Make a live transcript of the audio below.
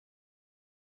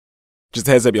Just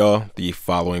a heads up, y'all. The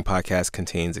following podcast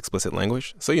contains explicit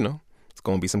language, so it's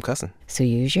going to be some cussing. So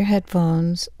use your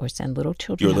headphones or send little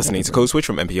children. You're listening to Code Switch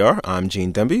from NPR. I'm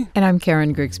Gene Demby. And I'm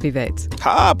Karen Grigsby Bates.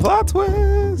 Ha! Plot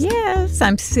twist! Yes,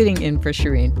 I'm sitting in for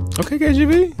Shireen. Okay,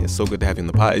 KGB. It's so good to have you on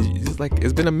the pod.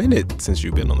 It's been a minute since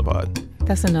you've been on the pod.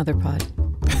 That's another pod.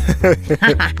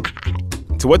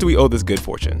 To what do we owe this good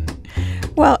fortune?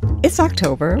 Well, it's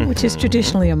October, which is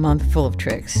traditionally a month full of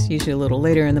tricks, usually a little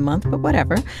later in the month, but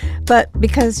whatever. But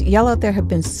because y'all out there have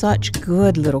been such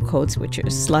good little code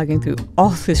switchers, slogging through all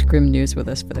this grim news with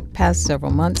us for the past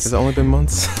several months. Has it only been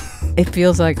months? It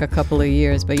feels like a couple of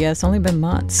years, but yeah, it's only been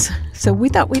months. So we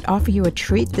thought we'd offer you a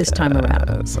treat this time around.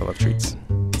 I love treats.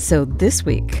 So this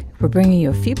week, we're bringing you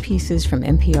a few pieces from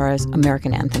NPR's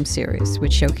American Anthem series,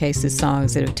 which showcases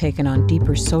songs that have taken on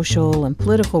deeper social and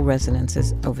political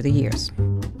resonances over the years.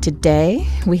 Today,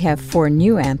 we have 4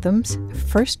 new anthems.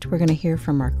 First, we're going to hear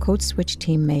from our Code Switch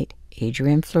teammate,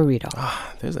 Adrian Florido.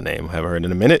 There's a name I haven't heard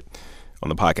in a minute, on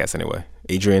the podcast anyway.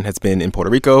 Adrian has been in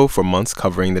Puerto Rico for months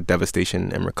covering the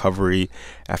devastation and recovery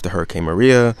after Hurricane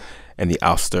Maria and the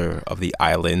ouster of the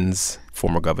island's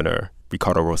former governor,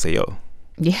 Ricardo Rosselló.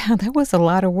 Yeah, that was a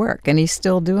lot of work, and he's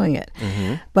still doing it.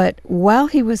 But while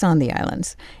he was on the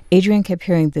islands, Adrian kept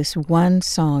hearing this one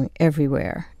song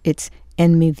everywhere. It's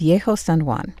En mi viejo San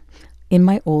Juan, In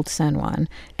My Old San Juan.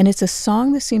 And it's a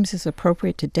song that seems as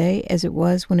appropriate today as it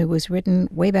was when it was written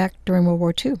way back during World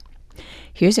War II.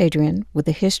 Here's Adrian with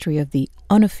the history of the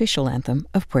unofficial anthem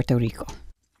of Puerto Rico.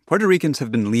 Puerto Ricans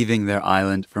have been leaving their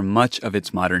island for much of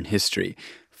its modern history,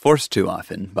 forced to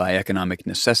often by economic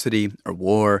necessity or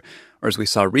war, or as we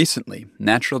saw recently,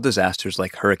 natural disasters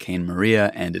like Hurricane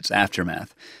Maria and its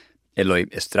aftermath. Eloy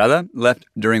Estrada left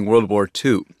during World War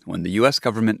II when the U.S.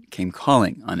 government came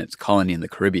calling on its colony in the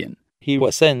Caribbean. He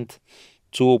was sent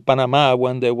to Panama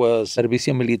when there was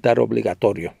servicio militar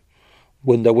obligatorio,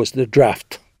 when there was the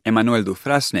draft. Emmanuel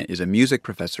Dufrasne is a music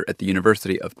professor at the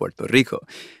University of Puerto Rico,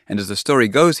 and as the story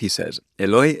goes, he says,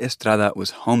 Eloy Estrada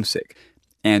was homesick.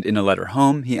 And in a letter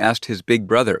home, he asked his big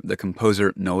brother, the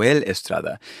composer Noel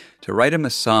Estrada, to write him a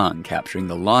song capturing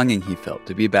the longing he felt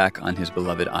to be back on his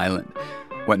beloved island.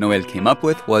 What Noel came up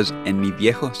with was En mi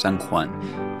viejo San Juan,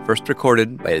 first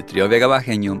recorded by El Trío Vega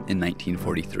Bajeño in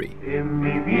 1943. En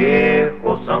mi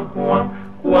viejo San Juan,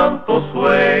 cuántos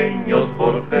sueños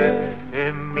forjé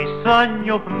en mis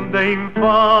años de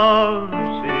infancia.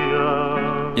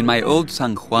 In My Old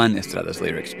San Juan, Estrada's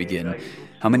lyrics begin,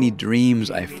 how many dreams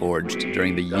I forged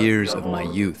during the years of my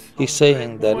youth. He's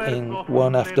saying that in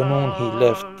one afternoon he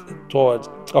left towards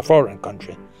a foreign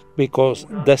country because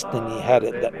destiny had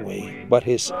it that way. But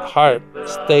his heart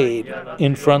stayed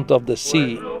in front of the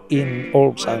sea in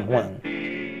Old San Juan.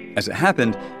 As it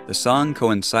happened, the song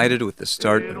coincided with the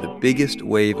start of the biggest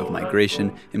wave of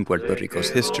migration in Puerto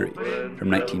Rico's history. From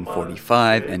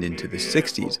 1945 and into the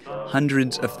 60s,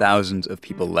 hundreds of thousands of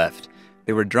people left.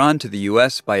 They were drawn to the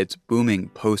U.S. by its booming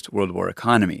post-World War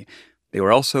economy. They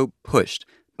were also pushed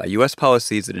by U.S.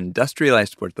 policies that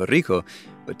industrialized Puerto Rico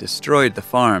but destroyed the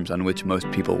farms on which most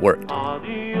people worked.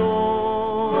 Adiós,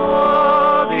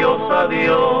 adiós,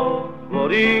 adiós,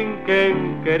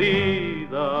 Borinquen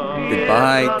querida.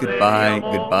 Goodbye, goodbye,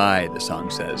 goodbye, the song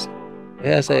says. It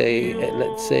has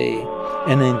let's say,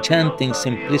 an enchanting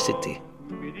simplicity.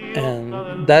 And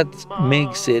that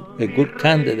makes it a good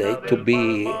candidate to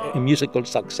be a musical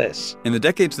success. In the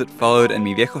decades that followed, En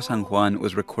mi viejo San Juan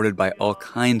was recorded by all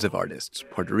kinds of artists,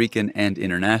 Puerto Rican and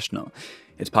international.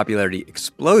 Its popularity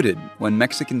exploded when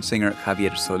Mexican singer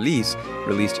Javier Solís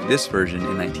released this version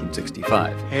in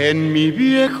 1965. En mi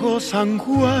viejo San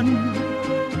Juan,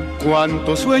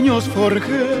 cuántos sueños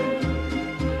forjé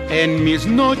en mis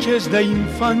noches de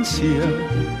infancia.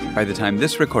 By the time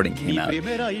this recording came out,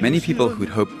 many people who'd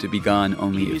hoped to be gone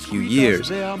only a few years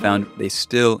found they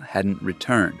still hadn't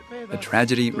returned, a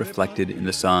tragedy reflected in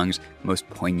the song's most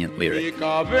poignant lyric. Mi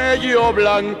cabello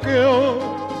blanqueó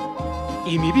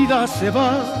y mi vida se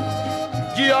va,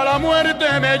 ya la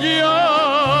muerte me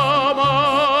llama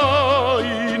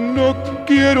y no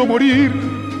quiero morir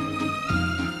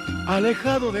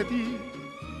alejado de ti.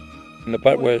 And the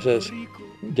part where it says,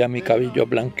 ya mi cabello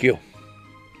blanqueó,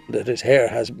 that his hair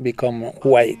has become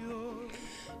white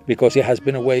because he has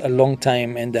been away a long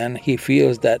time, and then he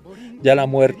feels that ya la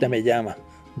muerte me llama,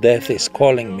 death is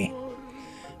calling me,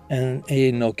 and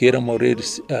no quiero morir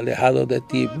alejado de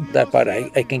ti. That part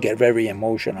I can get very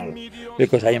emotional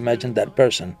because I imagine that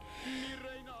person.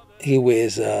 He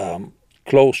was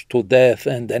close to death,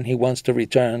 and then he wants to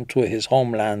return to his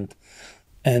homeland,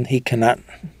 and he cannot.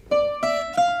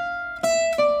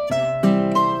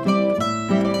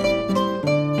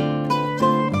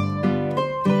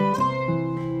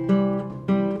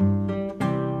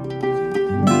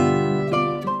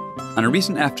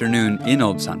 recent afternoon in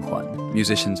Old San Juan,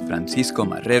 musicians Francisco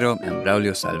Marrero and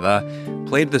Braulio Salva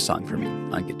played the song for me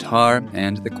on guitar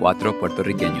and the cuatro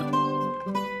puertorriqueño.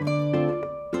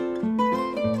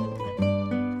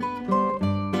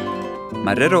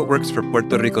 Marrero works for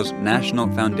Puerto Rico's National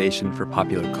Foundation for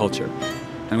Popular Culture,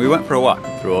 and we went for a walk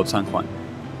through Old San Juan.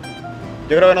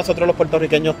 Yo creo que nosotros los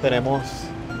puertorriqueños tenemos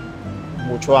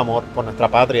mucho amor por nuestra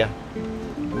patria,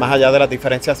 más allá de las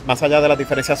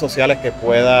diferencias sociales que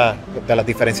pueda, de las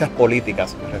diferencias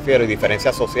políticas, me refiero, y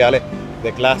diferencias sociales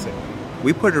de clase.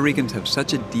 We Puerto Ricans have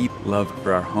such a deep love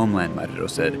for our homeland, Marrero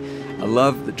said, a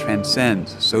love that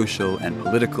transcends social and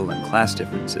political and class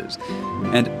differences.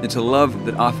 And it's a love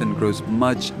that often grows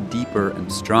much deeper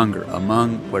and stronger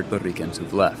among Puerto Ricans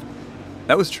who've left.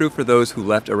 That was true for those who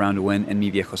left around when En Mi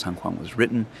Viejo San Juan was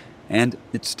written, and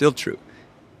it's still true.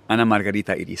 Ana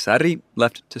Margarita Irizarry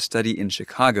left to study in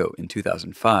Chicago in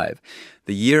 2005,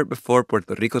 the year before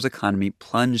Puerto Rico's economy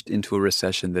plunged into a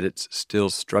recession that it's still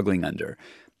struggling under.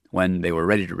 When they were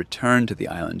ready to return to the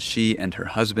island, she and her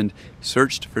husband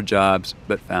searched for jobs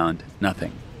but found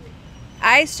nothing.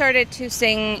 I started to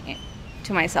sing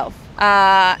to myself.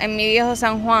 En Mi Viejo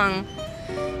San Juan,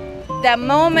 that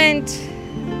moment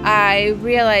I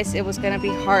realized it was going to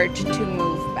be hard to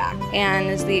move back. And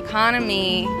as the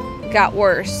economy got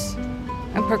worse,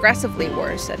 and progressively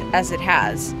worse as it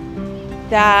has,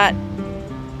 that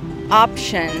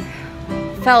option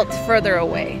felt further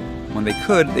away. When they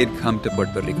could, they'd come to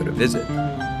Puerto Rico to visit.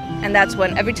 And that's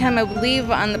when, every time I would leave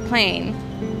on the plane,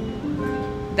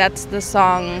 that's the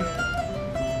song,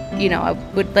 I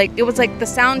would it was like the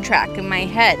soundtrack in my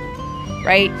head,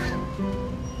 right?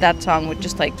 That song would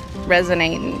just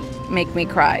resonate and make me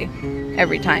cry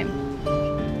every time.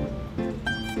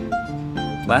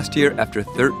 Last year, after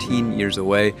 13 years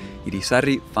away,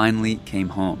 Irizarry finally came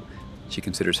home. She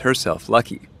considers herself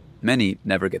lucky. Many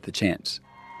never get the chance.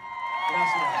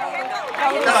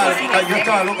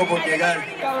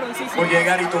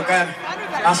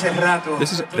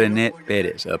 This is René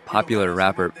Pérez, a popular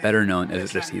rapper better known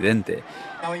as Residente.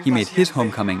 He made his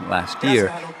homecoming last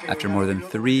year after more than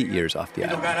 3 years off the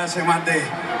island.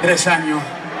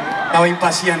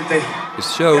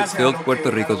 His show filled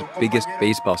Puerto Rico's biggest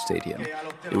baseball stadium.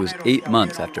 It was 8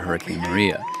 months after Hurricane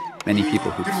Maria. Many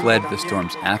people who fled the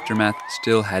storm's aftermath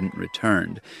still hadn't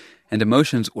returned. And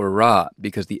emotions were raw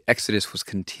because the exodus was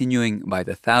continuing by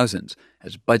the thousands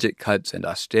as budget cuts and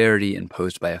austerity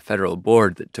imposed by a federal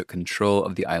board that took control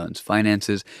of the island's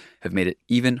finances have made it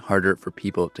even harder for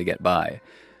people to get by.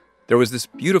 There was this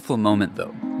beautiful moment,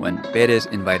 though, when Pérez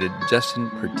invited Justin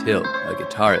Pertil, a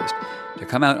guitarist, to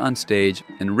come out on stage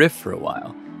and riff for a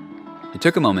while. It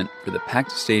took a moment for the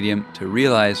packed stadium to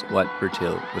realize what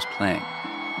Pertil was playing.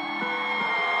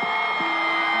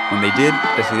 When they did,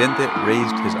 Residente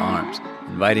raised his arms,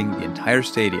 inviting the entire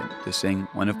stadium to sing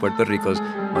one of Puerto Rico's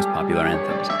most popular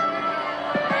anthems.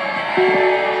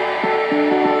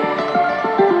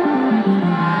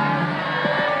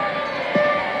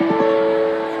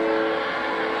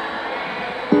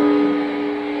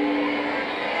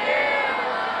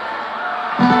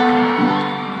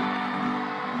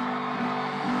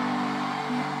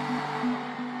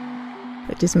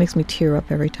 It just makes me tear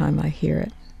up every time I hear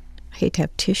it. I hate to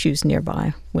have tissues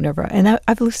nearby and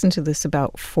I've listened to this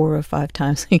about 4 or 5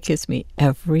 times. It gets me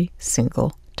every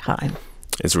single time.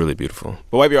 It's really beautiful.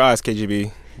 But wipe your eyes,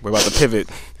 KGB. We're about to pivot.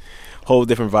 Whole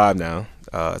different vibe now.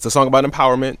 It's a song about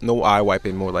empowerment. No eye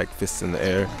wiping, more like fists in the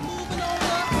air.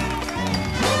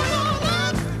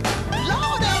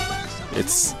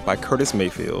 It's by Curtis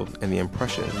Mayfield and the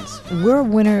Impressions. We're a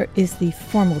Winner is the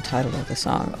formal title of the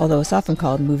song, although it's often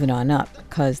called Moving On Up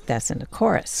because that's in the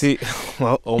chorus. See,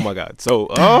 well, oh my God. So,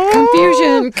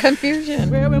 Confusion.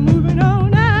 We're moving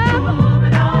on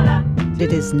up.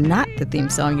 It is not the theme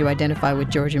song you identify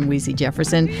with George and Weezy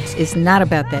Jefferson. It's not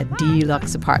about that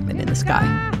deluxe apartment in the sky.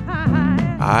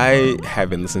 I have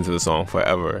been listening to the song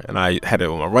forever, and I had it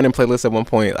on my running playlist at one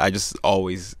point. I just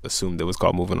always assumed it was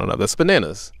called Moving On Up. That's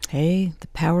bananas. Hey, the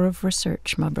power of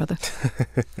research, my brother.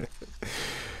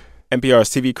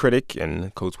 NPR's TV critic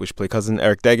and Code Switch play cousin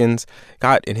Eric Deggans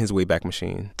got in his Wayback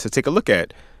Machine to take a look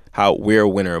at how We're a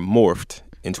Winner morphed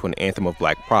into an anthem of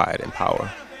Black pride and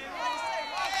power.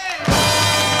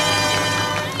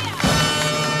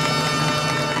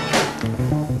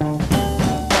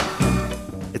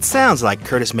 It sounds like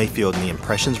Curtis Mayfield and the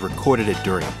Impressions recorded it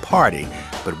during a party,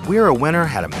 but We're a Winner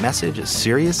had a message as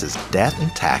serious as death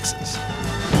and taxes.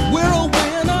 We're a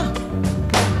winner,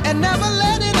 and never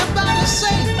let anybody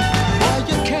say why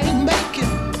you can't make it,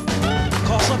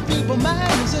 'cause a feeble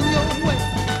mind is in your way.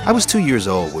 I was 2 years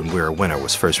old when We're a Winner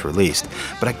was first released,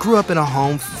 but I grew up in a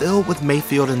home filled with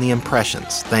Mayfield and the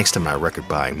Impressions, thanks to my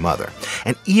record-buying mother.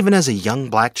 And even as a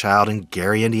young black child in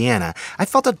Gary, Indiana, I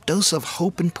felt a dose of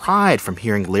hope and pride from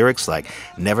hearing lyrics like,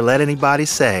 "Never let anybody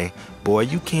say, boy,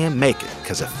 you can't make it,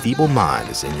 'cause a feeble mind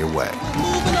is in your way."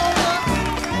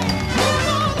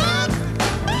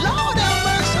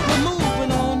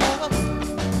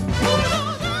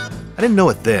 I didn't know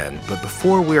it then, but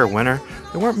before We're a Winner,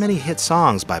 there weren't many hit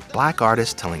songs by black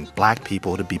artists telling black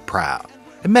people to be proud.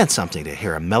 It meant something to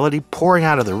hear a melody pouring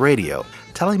out of the radio,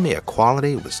 telling me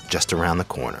equality was just around the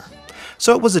corner.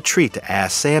 So it was a treat to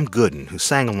ask Sam Gooden, who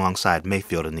sang alongside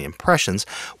Mayfield and the Impressions,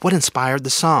 what inspired the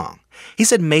song. He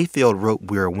said Mayfield wrote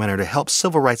We're a Winner to help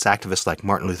civil rights activists like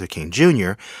Martin Luther King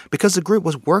Jr. because the group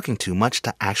was working too much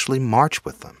to actually march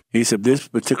with them. He said this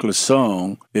particular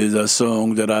song is a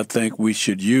song that I think we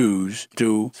should use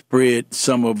to spread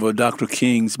some of Dr.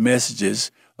 King's messages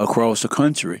across the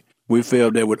country. We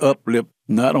felt that would uplift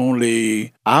not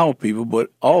only our people,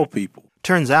 but all people.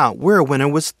 Turns out, We're a Winner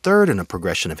was third in a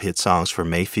progression of hit songs for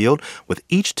Mayfield, with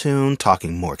each tune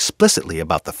talking more explicitly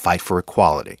about the fight for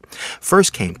equality.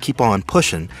 First came Keep On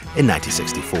Pushin' in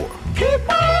 1964. Keep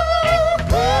on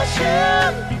pushing.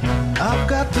 I've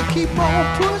got to keep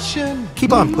on pushing.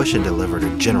 Keep On Pushin' delivered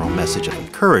a general message of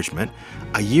encouragement.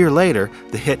 A year later,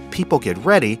 the hit People Get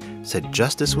Ready said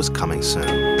justice was coming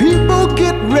soon. People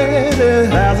get ready.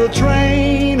 There's a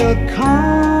train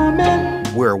a-coming.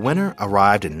 We're a Winner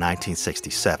arrived in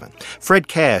 1967. Fred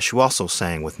Cash, who also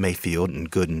sang with Mayfield and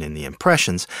Gooden in the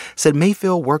Impressions, said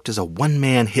Mayfield worked as a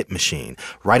one-man hit machine,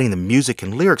 writing the music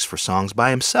and lyrics for songs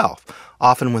by himself,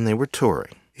 often when they were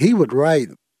touring. He would write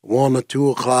 1 or 2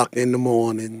 o'clock in the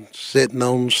morning, sitting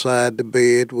on the side of the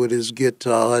bed with his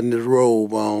guitar and his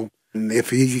robe on. And if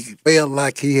he felt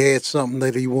like he had something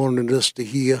that he wanted us to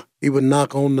hear, he would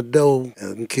knock on the door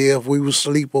and didn't care if we were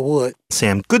asleep or what.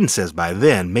 Sam Gooden says by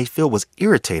then, Mayfield was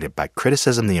irritated by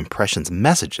criticism the Impressions'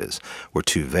 messages were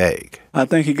too vague. I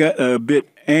think he got a bit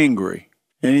angry,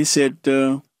 and he said,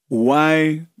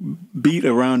 why beat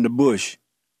around the bush?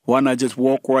 Why not just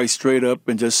walk right straight up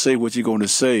and just say what you're going to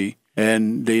say,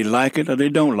 and they like it or they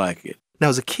don't like it? Now,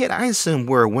 as a kid, I assumed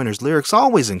We're a Winner's lyrics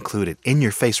always included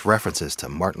in-your-face references to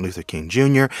Martin Luther King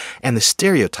Jr. and the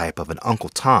stereotype of an Uncle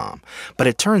Tom. But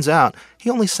it turns out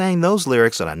he only sang those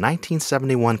lyrics on a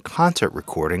 1971 concert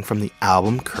recording from the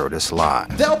album Curtis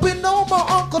Live. There'll be no more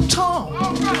Uncle Tom.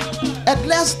 At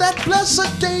last that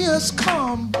blessed day has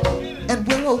come, and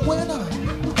we're a winner.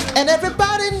 And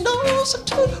everybody knows it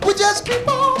too. We just keep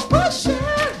on pushing,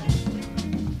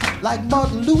 like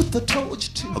Martin Luther told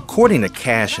you to. According to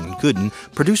Cash and Gooden,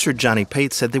 producer Johnny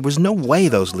Pate said there was no way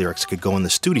those lyrics could go in the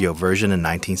studio version in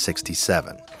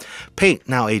 1967. Pate,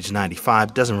 now aged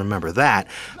 95, doesn't remember that,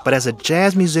 but as a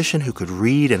jazz musician who could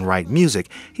read and write music,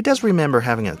 he does remember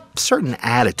having a certain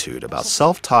attitude about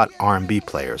self-taught R&B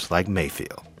players like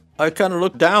Mayfield. I kind of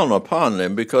looked down upon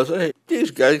them because, hey, these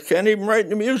guys can't even write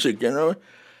the music, you know.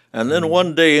 And then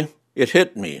one day it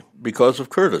hit me because of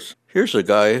Curtis. Here's a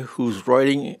guy who's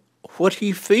writing what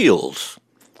he feels.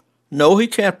 No, he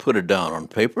can't put it down on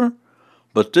paper,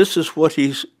 but this is what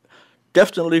he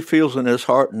definitely feels in his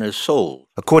heart and his soul.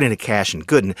 According to Cash and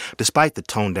Gooden, despite the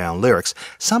toned-down lyrics,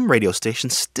 some radio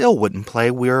stations still wouldn't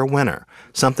play We're a Winner,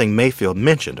 something Mayfield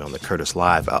mentioned on the Curtis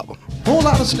Live album. A whole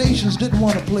lot of stations didn't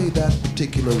want to play that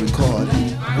particular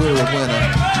recording, We're a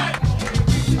Winner.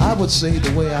 I would say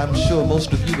the way I'm sure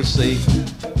most of you would say,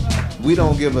 we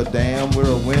don't give a damn, we're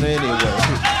a winner anyway.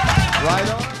 Right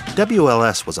on?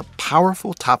 WLS was a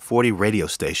powerful top 40 radio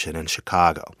station in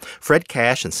Chicago. Fred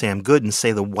Cash and Sam Gooden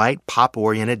say the white,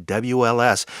 pop-oriented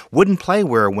WLS wouldn't play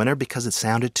We're a Winner because it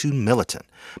sounded too militant.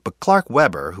 But Clark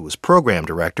Weber, who was program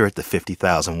director at the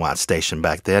 50,000-watt station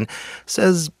back then,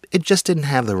 says it just didn't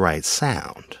have the right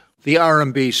sound. The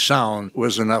R&B sound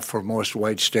was enough for most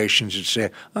white stations to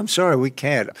say, I'm sorry, we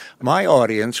can't. My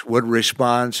audience would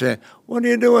respond saying, what are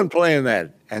you doing playing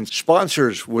that? And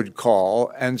sponsors would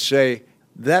call and say,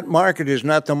 that market is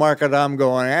not the market I'm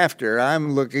going after.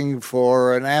 I'm looking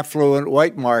for an affluent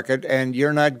white market, and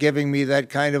you're not giving me that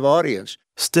kind of audience.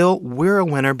 Still, We're a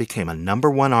Winner became a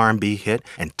 #1 R&B hit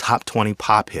and top 20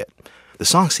 pop hit. The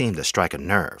song seemed to strike a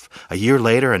nerve. A year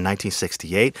later, in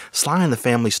 1968, Sly and the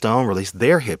Family Stone released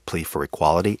their hit plea for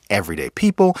equality, Everyday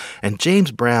People, and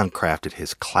James Brown crafted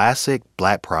his classic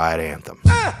Black Pride anthem.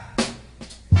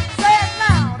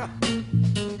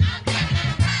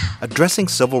 Addressing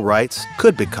civil rights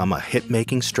could become a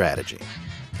hit-making strategy.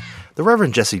 The The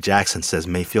Reverend Jesse Jackson says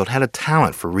Mayfield had a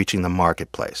talent for reaching the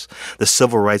marketplace. The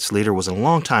civil rights leader was a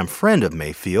longtime friend of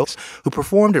Mayfield's who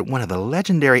performed at one of the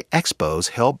legendary expos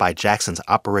held by Jackson's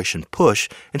Operation Push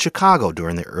in Chicago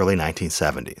during the early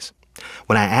 1970s.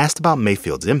 When I asked about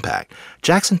Mayfield's impact,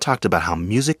 Jackson talked about how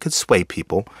music could sway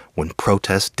people when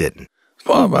protest didn't. It's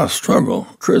all about struggle.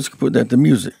 Chris could put that to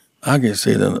music. I can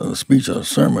say that in a speech or a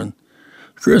sermon.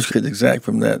 Chris could exact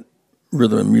from that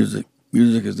rhythm and music.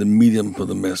 Music is the medium for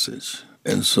the message.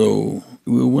 And so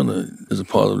we want to, as a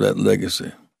part of that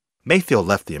legacy. Mayfield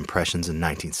left the Impressions in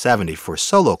 1970 for a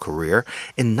solo career.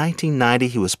 In 1990,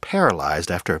 he was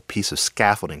paralyzed after a piece of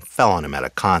scaffolding fell on him at a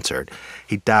concert.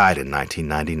 He died in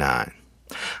 1999.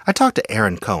 I talked to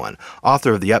Aaron Cohen,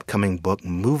 author of the upcoming book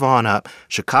Move On Up,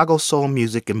 Chicago Soul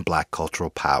Music and Black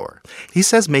Cultural Power. He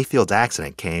says Mayfield's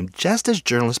accident came just as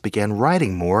journalists began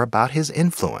writing more about his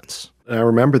influence. I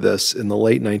remember this in the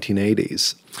late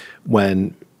 1980s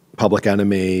when Public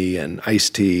Enemy and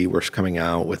Ice-T were coming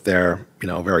out with their,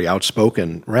 very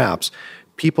outspoken raps.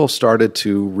 People started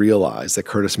to realize that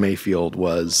Curtis Mayfield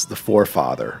was the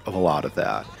forefather of a lot of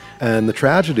that. And the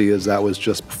tragedy is that was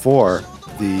just before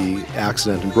the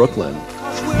accident in Brooklyn.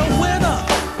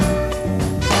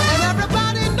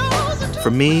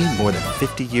 For me, more than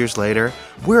 50 years later,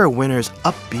 We're a Winner's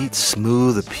upbeat,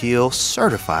 smooth appeal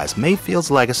certifies Mayfield's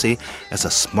legacy as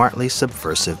a smartly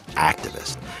subversive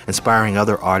activist, inspiring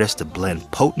other artists to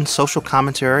blend potent social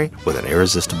commentary with an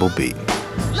irresistible beat.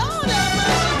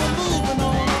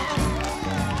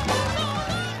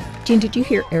 Gene, did you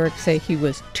hear Eric say he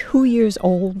was 2 years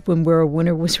old when We're a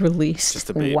Winner was released?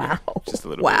 Just a baby. Wow. Just a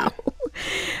little wow. baby.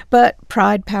 But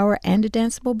pride, power, and a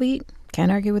danceable beat?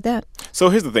 Can't argue with that. So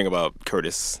here's the thing about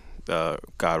Curtis,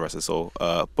 God rest his soul.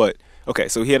 But, okay,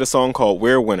 so he had a song called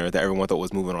We're a Winner that everyone thought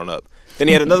was Moving On Up. Then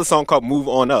he had another song called Move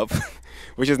On Up,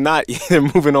 which is not either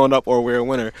Moving On Up or We're a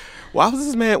Winner. Why was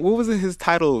this man, what was his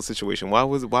title situation? Why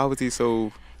was he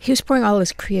so... He was pouring all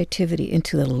his creativity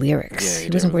into the lyrics. Yeah,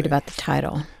 he wasn't worried about the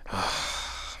title.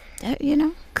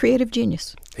 Creative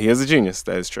genius. He is a genius.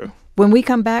 That is true. When we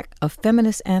come back, a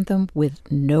feminist anthem with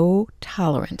no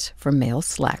tolerance for male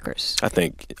slackers. I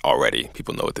think already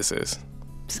people know what this is.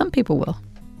 Some people will.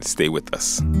 Stay with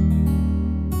us.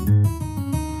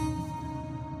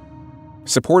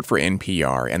 Support for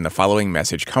NPR and the following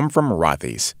message come from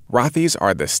Rothy's. Rothy's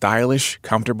are the stylish,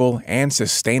 comfortable, and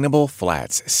sustainable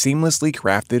flats seamlessly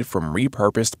crafted from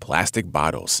repurposed plastic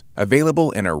bottles.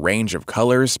 Available in a range of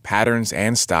colors, patterns,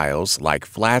 and styles like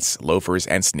flats, loafers,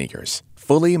 and sneakers.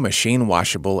 Fully machine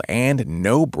washable and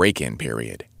no break-in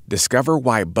period. Discover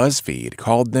why BuzzFeed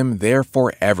called them their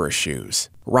forever shoes.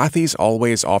 Rothy's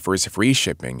always offers free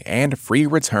shipping and free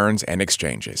returns and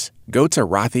exchanges. Go to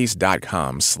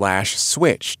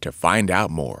rothys.com/switch to find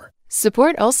out more.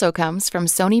 Support also comes from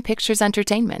Sony Pictures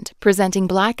Entertainment, presenting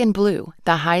Black and Blue,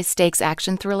 the high-stakes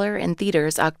action thriller in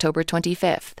theaters October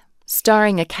 25th.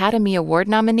 Starring Academy Award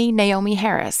nominee Naomi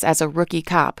Harris as a rookie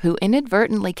cop who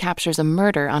inadvertently captures a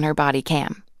murder on her body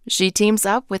cam. She teams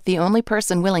up with the only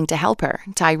person willing to help her,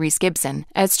 Tyrese Gibson,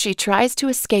 as she tries to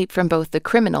escape from both the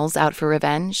criminals out for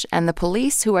revenge and the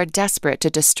police who are desperate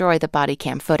to destroy the body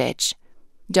cam footage.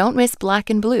 Don't miss Black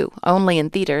and Blue, only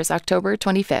in theaters October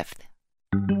 25th.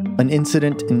 An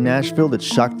incident in Nashville that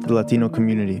shocked the Latino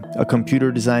community. A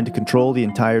computer designed to control the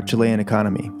entire Chilean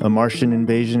economy. A Martian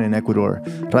invasion in Ecuador.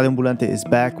 Radio Ambulante is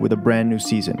back with a brand new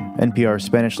season. NPR's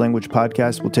Spanish language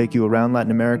podcast will take you around Latin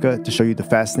America to show you the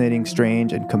fascinating,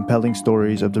 strange, and compelling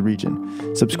stories of the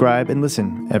region. Subscribe and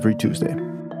listen every Tuesday.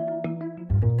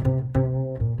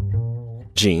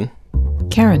 Gene.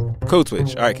 Karen. Code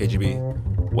Switch. All right, KGB.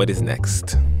 What is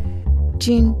next?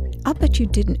 Gene, I'll bet you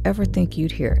didn't ever think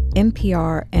you'd hear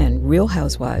NPR and Real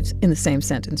Housewives in the same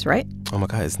sentence, right? Oh my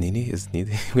God, is Nene?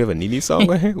 We have a Nene song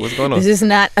right here? What's going on? This is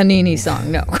not a Nene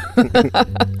song, no.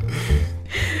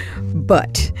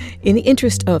 But in the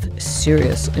interest of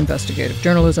serious investigative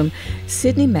journalism,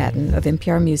 Sydney Madden of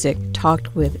NPR Music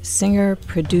talked with singer,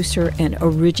 producer, and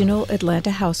original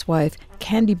Atlanta housewife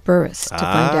Kandi Burruss to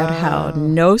find out how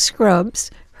No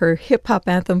Scrubs, her hip-hop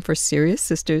anthem for Serious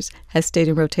Sisters, has stayed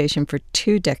in rotation for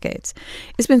 2 decades.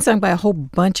 It's been sung by a whole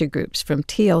bunch of groups, from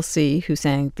TLC, who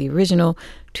sang the original,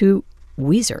 to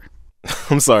Weezer.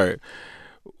 I'm sorry.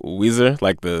 Weezer?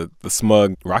 Like the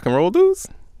smug rock and roll dudes?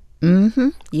 Mm-hmm.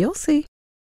 You'll see.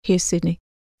 Here's Sydney.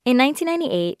 In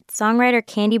 1998, songwriter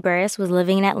Kandi Burruss was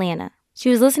living in Atlanta. She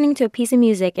was listening to a piece of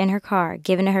music in her car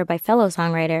given to her by fellow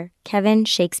songwriter Kevin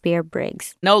Shakespeare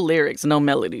Briggs. No lyrics, no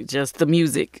melody, just the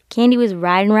music. Kandi was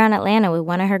riding around Atlanta with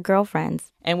one of her girlfriends.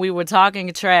 And we were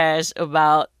talking trash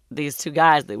about these 2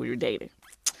 guys that we were dating.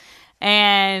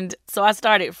 And so I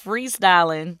started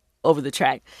freestyling over the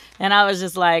track. And I was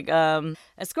just like, a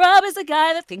scrub is a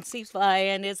guy that thinks he's fly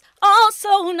and is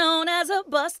also known as a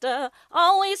buster,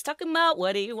 always talking about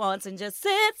what he wants and just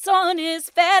sits on his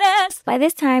fat ass. By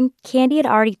this time, Candy had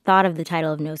already thought of the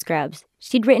title of No Scrubs.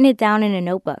 She'd written it down in a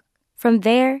notebook. From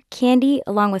there, Candy,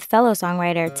 along with fellow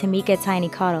songwriter Tamika Tiny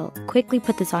Cottle, quickly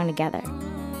put the song together.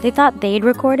 They thought they'd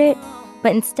record it,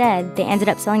 but instead, they ended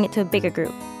up selling it to a bigger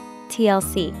group,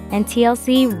 TLC, and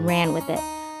TLC ran with it.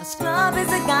 A scrub is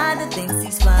a guy that thinks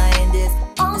he's fly and is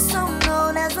also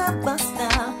known as a buster,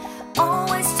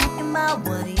 always talking about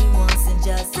what he wants and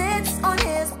just sits on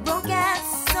his broke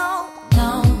ass. So,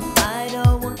 no, I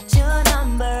don't want your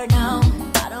number, no,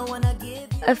 I don't want to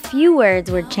give you... A few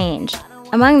words were changed.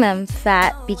 Among them,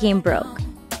 fat became broke.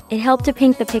 It helped to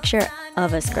paint the picture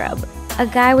of a scrub, a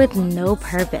guy with no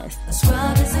purpose. A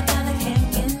scrub is a guy that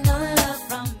can't get no love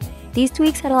from me. These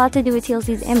tweaks had a lot to do with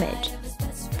TLC's image.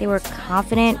 They were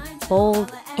confident,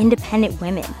 bold, independent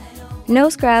women. No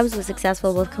Scrubs was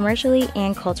successful both commercially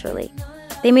and culturally.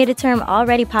 They made a term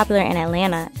already popular in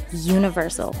Atlanta,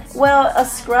 universal. Well, a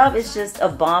scrub is just a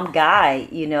bum guy,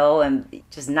 you know, and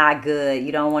just not good.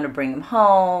 You don't want to bring him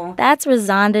home. That's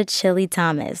Razonda Chili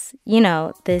Thomas, you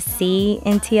know, the C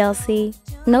in TLC.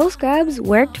 No Scrubs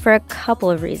worked for a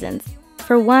couple of reasons.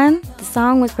 For one, the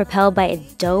song was propelled by a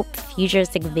dope,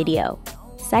 futuristic video.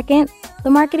 Second,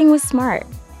 the marketing was smart.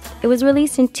 It was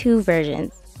released in 2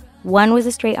 versions. One was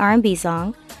a straight R&B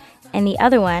song, and the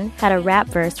other one had a rap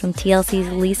verse from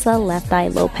TLC's Lisa Left Eye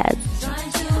Lopez.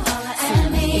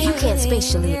 If you can't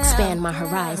spatially expand my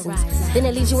horizons, then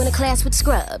it leaves you in a class with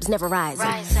scrubs, never rising.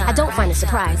 I don't find it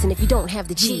surprising if you don't have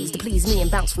the G's to please me and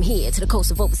bounce from here to the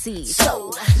coast of overseas.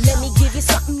 So, let me give you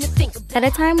something to think about. At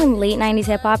a time when late 90s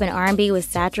hip-hop and R&B was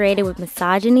saturated with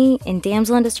misogyny and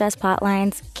damsel in distress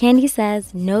plotlines, Candy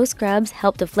says No Scrubs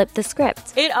helped to flip the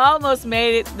script. It almost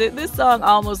made it, this song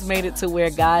almost made it to where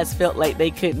guys felt like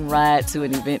they couldn't ride to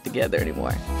an event together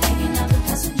anymore.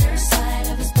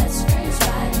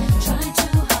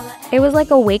 It was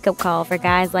like a wake-up call for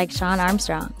guys like Sean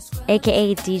Armstrong,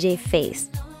 a.k.a. DJ Face.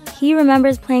 He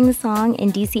remembers playing the song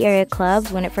in D.C. area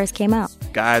clubs when it first came out.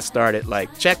 Guys started,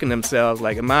 like, checking themselves,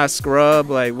 like, am I a scrub?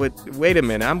 Like, wait a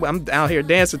minute, I'm out here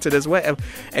dancing to this way.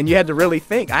 And you had to really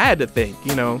think. I had to think,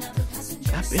 you know,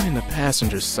 I've been in the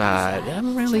passenger side. I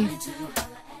don't really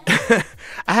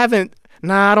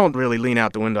lean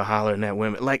out the window hollering at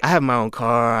women. Like, I have my own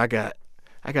car, I got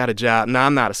a job. No,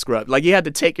 I'm not a scrub. Like, you had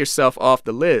to take yourself off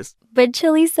the list. But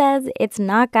Chili says it's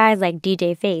not guys like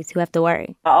DJ Face who have to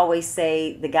worry. I always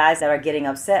say the guys that are getting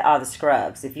upset are the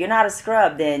scrubs. If you're not a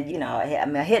scrub, then, you know,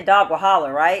 a hit dog will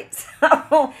holler, right?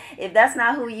 So if that's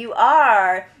not who you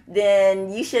are,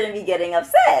 then you shouldn't be getting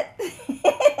upset.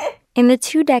 In the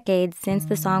 2 decades since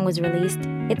the song was released,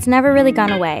 it's never really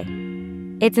gone away.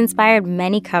 It's inspired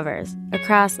many covers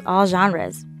across all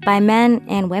genres by men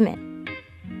and women.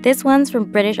 This one's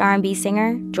from British R&B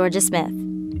singer Georgia Smith.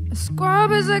 A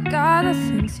scrub is a guy that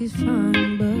thinks he's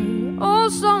fine, but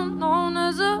also known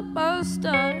as a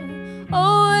buster.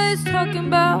 Always talking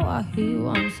about what he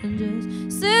wants and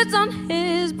just sits on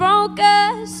his broke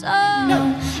ass. Oh.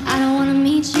 No, I don't want to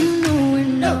meet you nowhere,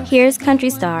 no. Here's country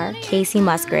star Casey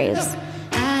Musgraves.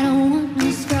 I don't want no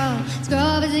scrub.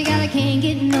 Scrub is a guy that can't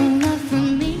get no love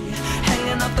from me.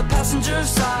 Hanging up the passenger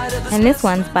side of the And this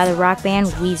one's by the rock band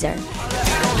Weezer.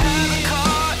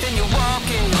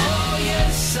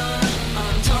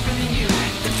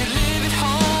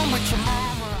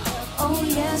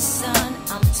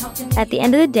 At the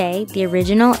end of the day, the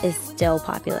original is still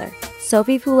popular.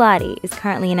 Sophie Fouladi is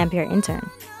currently an NPR intern,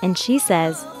 and she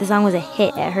says the song was a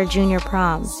hit at her junior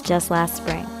prom just last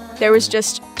spring. There was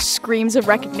just screams of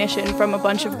recognition from a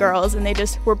bunch of girls, and they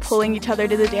just were pulling each other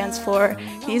to the dance floor.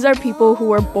 These are people who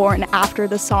were born after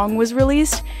the song was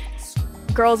released.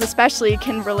 Girls especially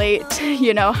can relate to,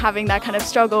 you know, having that kind of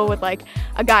struggle with, like,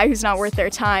 a guy who's not worth their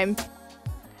time. So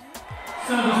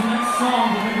this next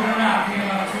song that we put out came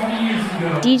out 20 years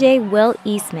ago. DJ Will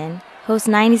Eastman hosts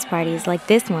 90s parties like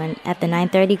this one at the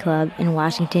 930 Club in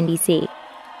Washington, D.C.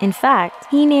 In fact,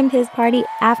 he named his party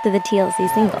after the TLC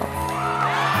single.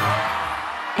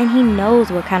 And he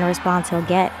knows what kind of response he'll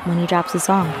get when he drops the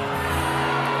song.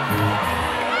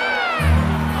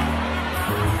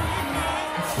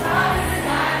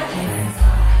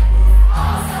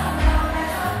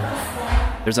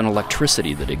 There's an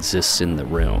electricity that exists in the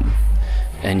room,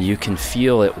 and you can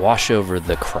feel it wash over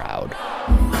the crowd.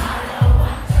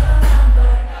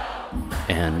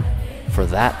 And for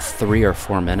that 3 or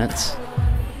 4 minutes,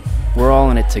 we're all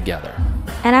in it together.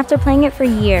 And after playing it for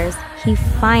years, he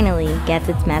finally gets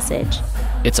its message.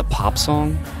 It's a pop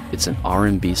song, It's an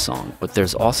R&B song, but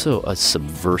there's also a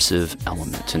subversive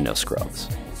element to No Scrubs,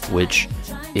 which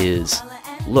is,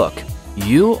 look,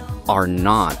 you are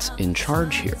not in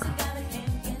charge here.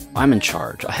 I'm in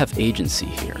charge. I have agency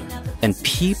here. And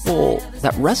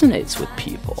that resonates with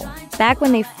people. Back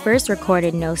when they first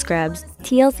recorded No Scrubs,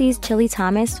 TLC's Chili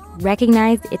Thomas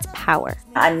recognized its power.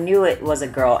 I knew it was a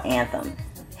girl anthem,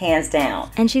 hands down.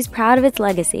 And she's proud of its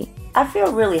legacy. I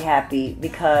feel really happy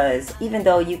because even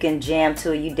though you can jam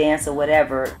to it, you dance or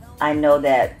whatever, I know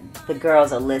that the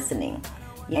girls are listening.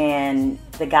 And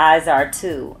the guys are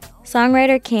too.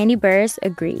 Songwriter Kandi Burruss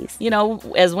agrees. You know,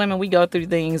 as women, we go through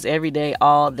things every day,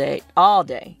 all day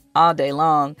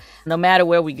long. No matter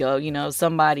where we go, you know,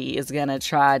 somebody is going to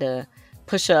try to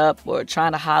push up or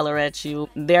trying to holler at you.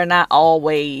 They're not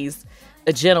always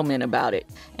a gentleman about it.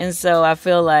 And so I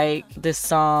feel like this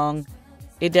song,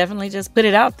 it definitely just put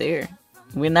it out there.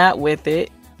 We're not with it.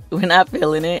 We're not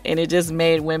feeling it. And it just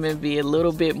made women be a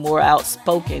little bit more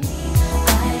outspoken.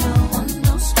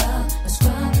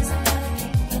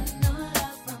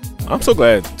 I'm so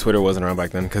glad Twitter wasn't around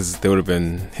back then, because there would have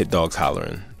been hit dogs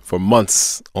hollering for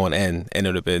months on end, and it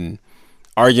would have been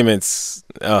arguments.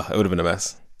 It would have been a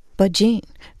mess. But Gene,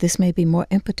 this may be more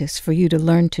impetus for you to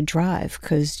learn to drive,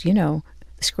 because, you know,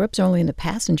 the Scrubs are only in the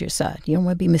passenger side. You don't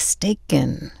want to be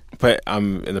mistaken. But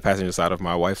I'm in the passenger side of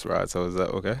my wife's ride, so is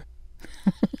that okay?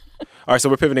 All right, so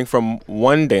we're pivoting from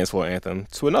one dance floor anthem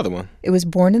to another one. It was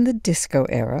born in the disco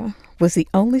era, was the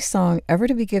only song ever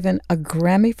to be given a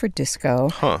Grammy for disco.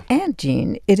 And,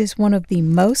 Gene, it is one of the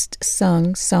most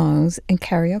sung songs in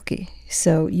karaoke.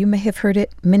 So you may have heard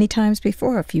it many times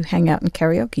before if you hang out in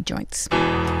karaoke joints.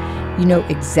 You know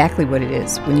exactly what it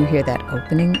is when you hear that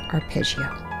opening arpeggio.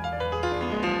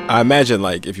 I imagine,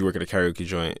 like, if you work at a karaoke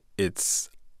joint, it's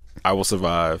I Will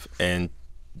Survive and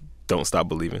Don't Stop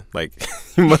Believing. Like,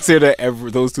 you must hear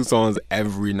those two songs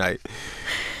every night.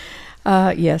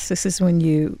 Yes, this is when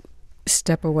you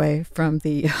step away from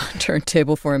the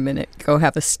turntable for a minute, go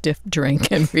have a stiff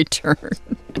drink, and return.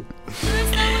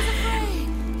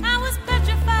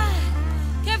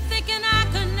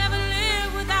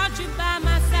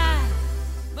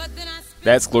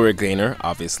 That's Gloria Gaynor,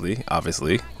 obviously,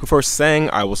 who first sang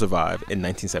I Will Survive in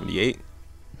 1978.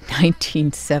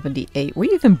 1978. Were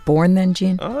you even born then,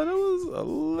 Gene? That was a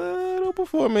little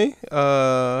before me.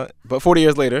 But 40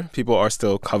 years later, people are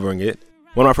still covering it.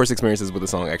 One of my first experiences with the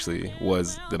song actually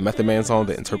was the Method Man song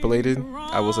that interpolated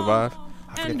I Will Survive.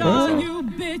 I forget the song. You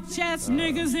bitch ass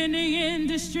niggas in the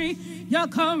industry, your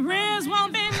careers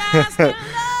won't be lasting.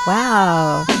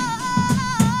 Wow.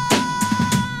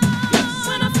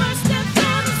 When I first stepped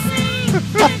on the scene,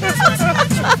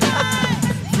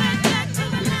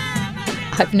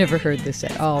 I've never heard this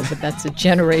at all, but that's a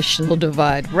generational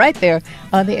divide right there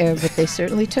on the air, but they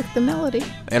certainly took the melody.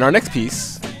 And our next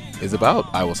piece is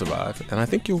about I Will Survive, and I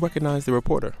think you'll recognize the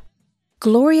reporter.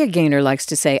 Gloria Gaynor likes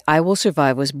to say I Will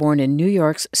Survive was born in New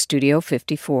York's Studio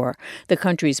 54, the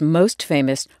country's most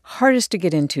famous, hardest to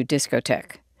get into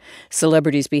discotheque.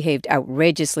 Celebrities behaved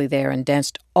outrageously there and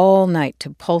danced all night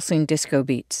to pulsing disco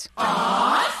beats.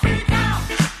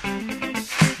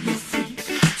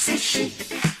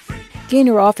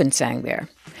 Gaynor often sang there.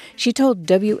 She told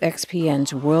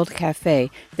WXPN's World Cafe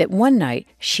that one night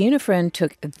she and a friend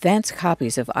took advance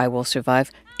copies of I Will Survive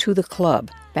to the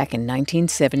club back in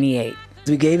 1978.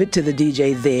 We gave it to the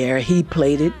DJ there. He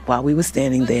played it while we were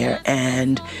standing there,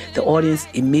 and the audience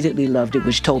immediately loved it,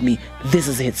 which told me this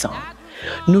is a hit song.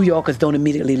 New Yorkers don't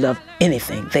immediately love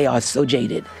anything. They are so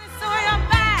jaded.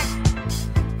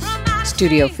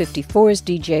 Studio 54's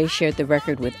DJ shared the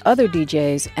record with other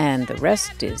DJs, and the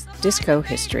rest is disco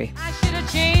history. I should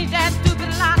have changed that stupid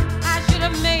lock. I should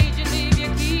have made you leave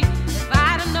your key. If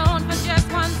I'd have known for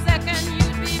just 1 second,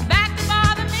 you'd be back to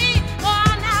bother me. Oh,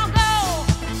 now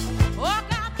go. Walk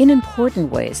out. In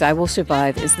important ways, I Will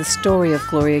Survive is the story of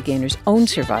Gloria Gaynor's own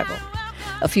survival.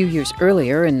 A few years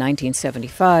earlier, in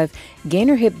 1975,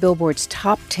 Gaynor hit Billboard's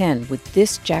top 10 with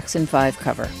this Jackson 5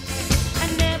 cover.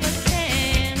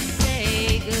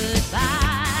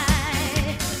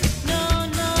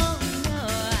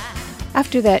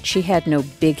 After that, she had no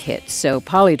big hits, so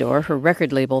Polydor, her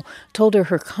record label, told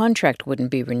her contract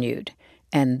wouldn't be renewed.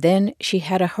 And then she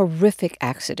had a horrific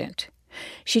accident.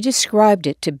 She described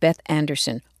it to Beth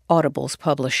Anderson, Audible's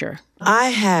publisher. I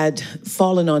had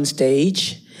fallen on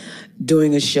stage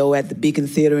doing a show at the Beacon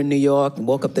Theater in New York and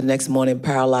woke up the next morning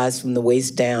paralyzed from the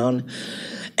waist down.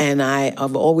 And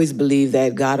I've always believed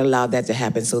that God allowed that to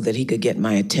happen so that he could get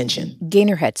my attention.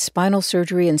 Gaynor had spinal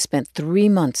surgery and spent 3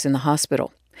 months in the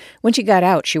hospital. When she got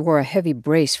out, she wore a heavy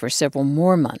brace for several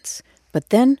more months. But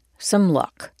then, some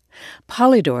luck.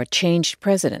 Polydor changed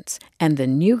presidents, and the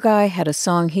new guy had a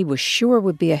song he was sure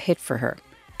would be a hit for her.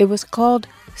 It was called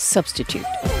Substitute.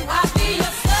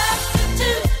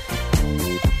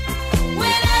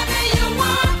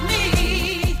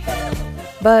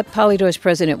 But Polydor's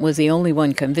president was the only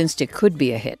one convinced it could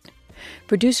be a hit.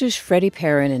 Producers Freddie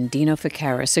Perrin and Dino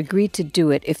Ficaris agreed to do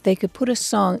it if they could put a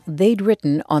song they'd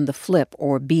written on the flip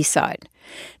or B-side.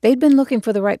 They'd been looking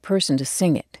for the right person to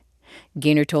sing it.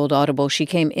 Gaynor told Audible she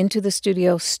came into the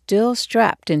studio still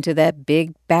strapped into that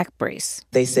big back brace.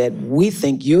 They said, "We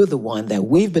think you're the one that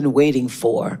we've been waiting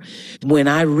for." When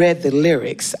I read the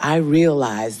lyrics, I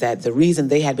realized that the reason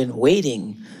they had been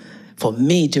waiting for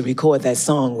me to record that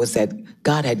song was that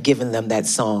God had given them that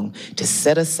song to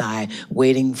set aside,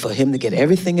 waiting for him to get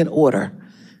everything in order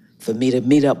for me to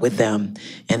meet up with them.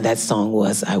 And that song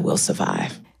was I Will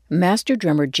Survive. Master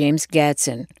drummer James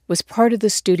Gadsden was part of the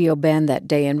studio band that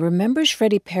day and remembers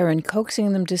Freddie Perrin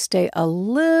coaxing them to stay a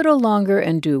little longer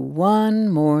and do one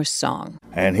more song.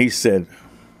 And he said,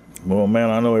 "Well, man,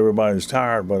 I know everybody's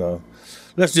tired, but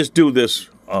let's just do this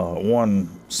one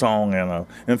song. And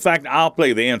in fact, I'll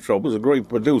play the intro." It was a great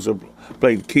producer,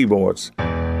 played the keyboards.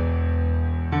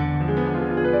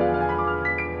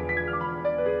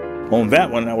 On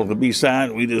that one, that was the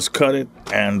B-side. We just cut it,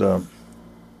 and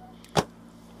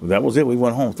that was it. We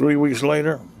went home 3 weeks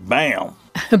later. Bam.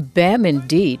 Bam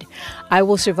indeed. I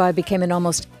Will Survive became an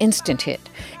almost instant hit.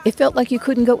 It felt like you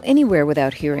couldn't go anywhere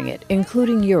without hearing it,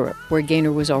 including Europe, where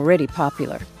Gaynor was already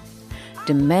popular.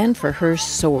 Demand for her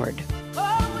soared.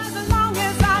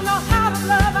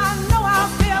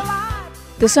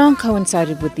 The song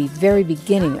coincided with the very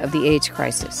beginning of the AIDS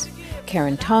crisis.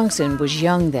 Karen Tongson was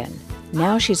young then.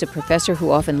 Now she's a professor who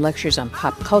often lectures on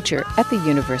pop culture at the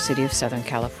University of Southern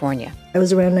California. I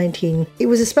was around 19. It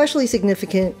was especially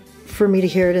significant for me to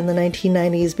hear it in the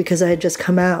 1990s because I had just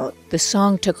come out. The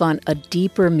song took on a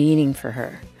deeper meaning for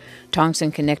her.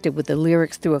 Tongson connected with the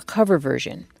lyrics through a cover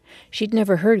version. She'd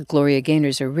never heard Gloria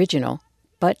Gaynor's original,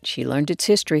 but she learned its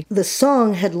history. The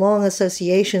song had long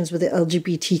associations with the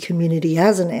LGBT community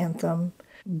as an anthem.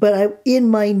 But in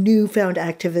my newfound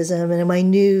activism and in my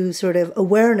new sort of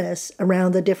awareness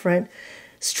around the different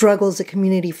struggles the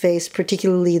community faced,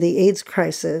 particularly the AIDS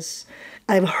crisis,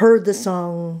 I've heard the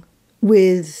song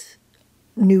with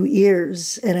new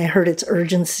ears, and I heard its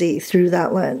urgency through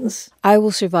that lens. I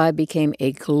Will Survive became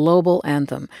a global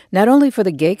anthem, not only for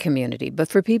the gay community, but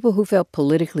for people who felt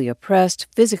politically oppressed,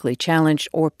 physically challenged,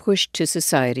 or pushed to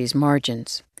society's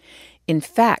margins. In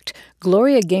fact,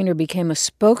 Gloria Gaynor became a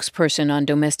spokesperson on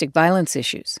domestic violence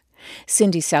issues.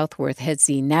 Cindy Southworth heads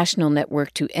the National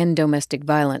Network to End Domestic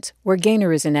Violence, where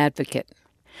Gaynor is an advocate.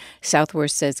 Southworth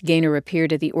says Gaynor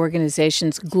appeared at the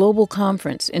organization's global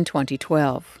conference in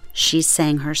 2012. She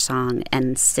sang her song,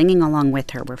 and singing along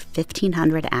with her were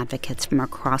 1,500 advocates from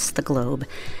across the globe,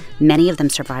 many of them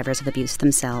survivors of abuse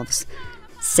themselves.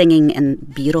 Singing in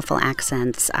beautiful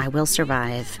accents, I Will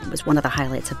Survive was one of the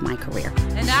highlights of my career.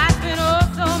 And I spent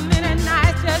so many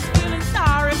nights just feeling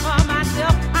sorry for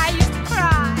myself. I used to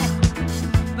cry,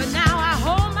 but now I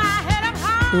hold my head up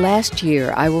high. Last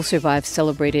year, I Will Survive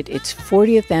celebrated its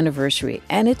 40th anniversary,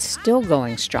 and it's still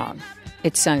going strong.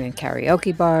 It's sung in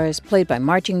karaoke bars, played by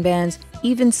marching bands,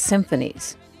 even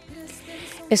symphonies.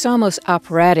 It's almost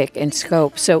operatic in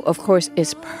scope, so of course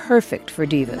it's perfect for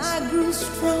divas. I grew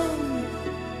strong.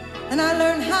 And I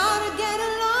learned how to get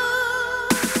along.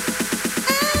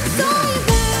 And so you're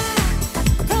back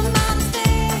from outer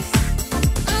space.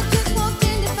 I just walked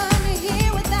in to find you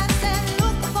here with that sad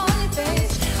look upon your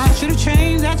face. I should have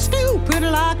changed that stupid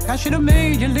lock. I should have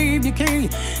made you leave your key.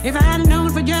 If I had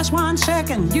known for just 1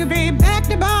 second, you'd be back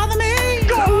to bother me.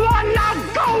 Go on now,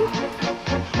 go!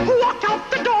 Walk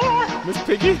out the door! Miss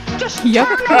Piggy? Just turn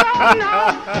around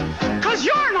now, because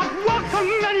you're not welcome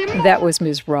anymore. That was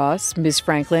Ms. Ross, Ms.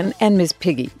 Franklin, and Ms.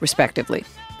 Piggy, respectively.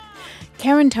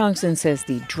 Karen Tongson says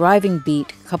the driving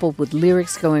beat, coupled with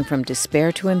lyrics going from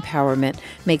despair to empowerment,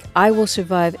 make I Will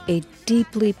Survive a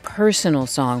deeply personal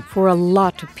song for a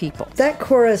lot of people. That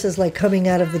chorus is like coming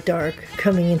out of the dark,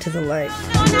 coming into the light.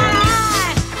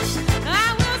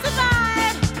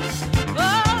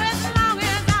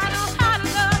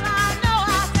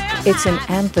 It's an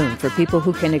anthem for people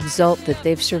who can exult that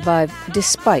they've survived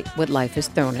despite what life has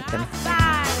thrown at them.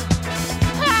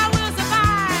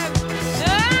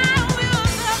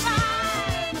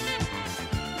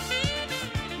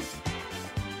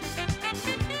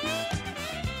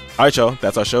 All right, y'all,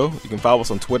 that's our show. You can follow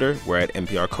us on Twitter. We're at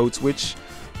NPR Code Switch.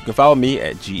 You can follow me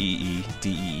at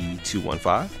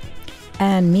GEEDEE215.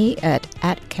 And me at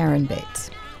Karen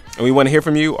Bates. And we want to hear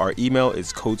from you. Our email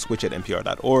is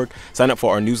codeswitch@npr.org. Sign up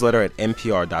for our newsletter at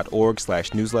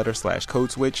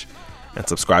npr.org/newsletter/codeswitch. And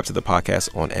subscribe to the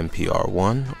podcast on NPR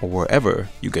One or wherever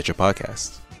you get your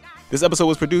podcasts. This episode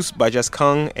was produced by Jess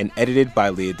Kung and edited by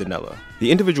Leah Donnella. The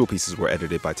individual pieces were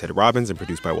edited by Ted Robbins and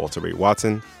produced by Walter Ray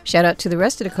Watson. Shout out to the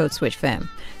rest of the Code Switch fam.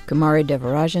 Kumari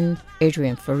Devarajan,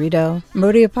 Adrian Florido,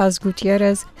 Maria Paz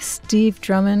Gutierrez, Steve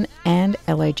Drummond, and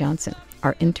L.A. Johnson.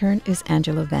 Our intern is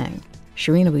Angela Vang.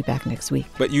 Shireen will be back next week.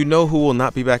 But you know who will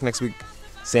not be back next week?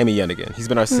 Sammy Yennigan. He's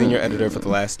been our senior editor for the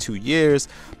last 2 years,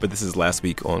 but this is last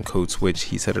week on Code Switch.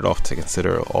 He's headed off to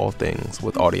consider all things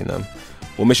with Audie and them.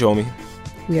 We'll miss you, homie.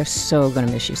 We are so going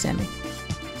to miss you, Sammy.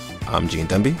 I'm Gene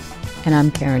Demby. And I'm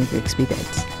Karen Grigsby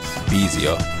Bates. Be easy,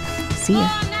 y'all. See ya.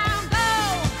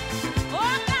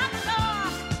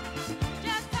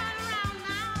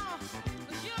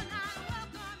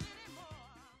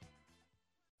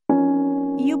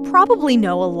 You probably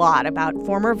know a lot about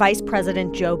former Vice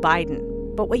President Joe Biden.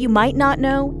 But what you might not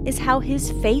know is how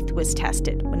his faith was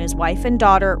tested when his wife and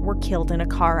daughter were killed in a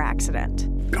car accident.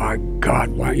 God,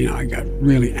 why? I got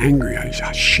really angry.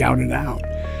 I shouted out,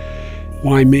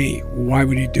 "Why me? Why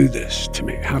would he do this to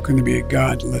me? How can there be a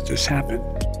God to let this happen?"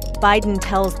 Biden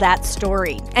tells that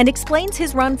story and explains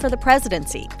his run for the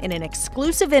presidency in an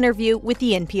exclusive interview with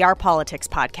the NPR Politics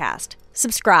podcast.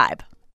 Subscribe.